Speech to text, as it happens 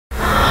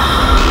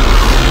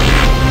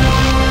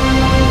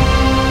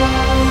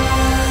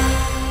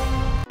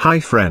Hi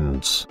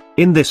friends,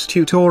 in this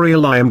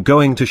tutorial I am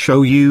going to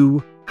show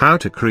you how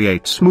to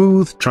create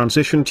smooth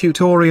transition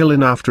tutorial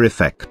in After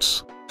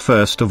Effects.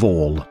 First of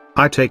all,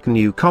 I take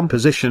new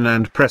composition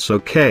and press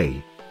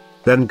OK.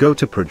 Then go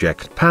to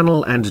project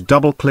panel and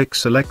double click,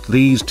 select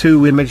these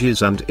two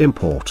images and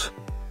import.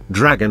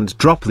 Drag and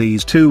drop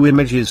these two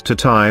images to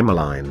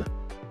timeline.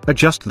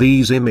 Adjust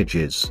these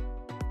images.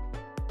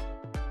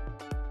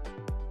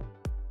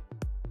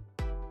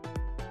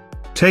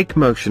 Take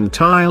motion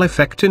tile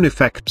effect in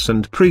Effects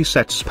and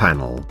Presets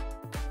panel.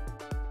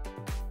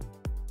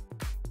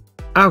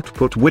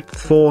 Output width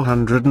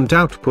 400 and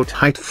output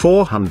height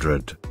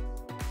 400.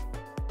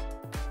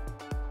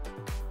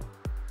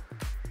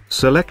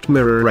 Select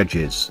mirror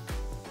edges.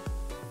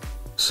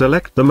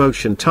 Select the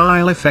motion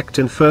tile effect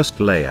in first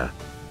layer.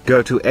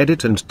 Go to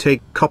edit and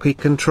take copy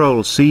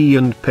Ctrl+C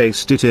and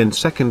paste it in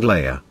second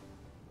layer.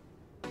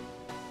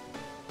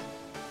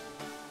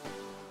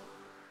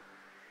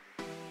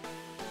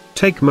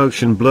 Take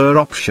motion blur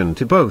option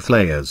to both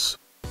layers.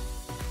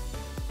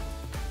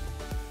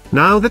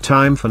 Now the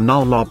time for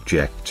null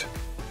object.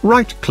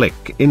 Right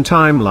click in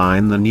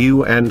timeline the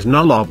new and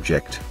null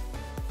object.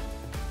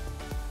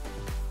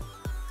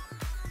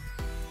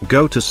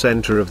 Go to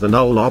center of the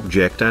null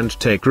object and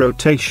take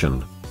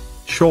rotation.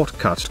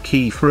 Shortcut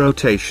key for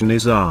rotation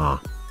is R.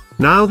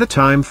 Now the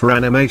time for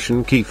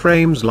animation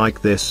keyframes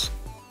like this.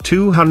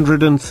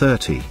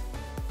 230.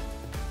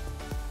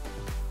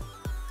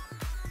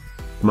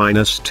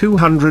 Minus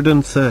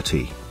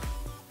 230.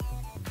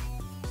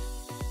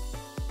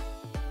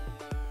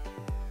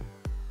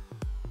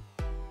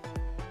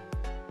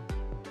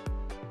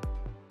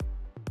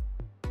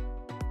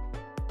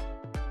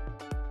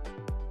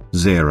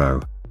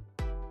 Zero.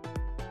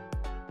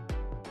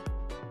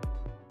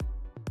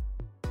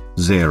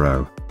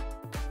 0.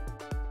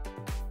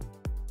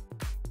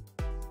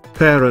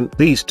 Parent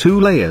these two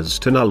layers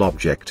to null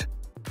object.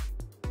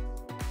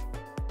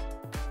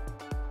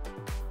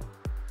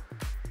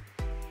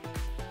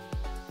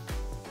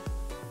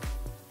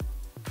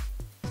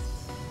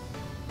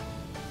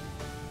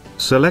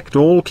 Select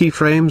all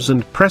keyframes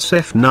and press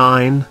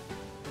F9.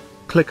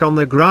 Click on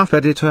the graph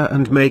editor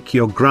and make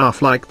your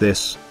graph like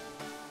this.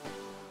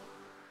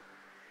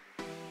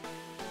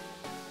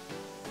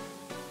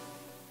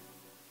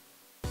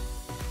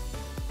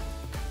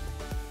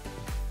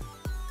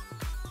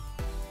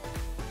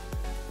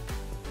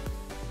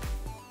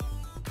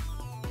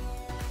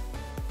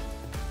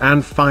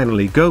 And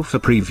finally go for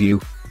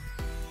preview.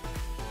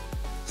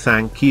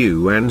 Thank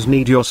you and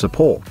need your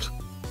support.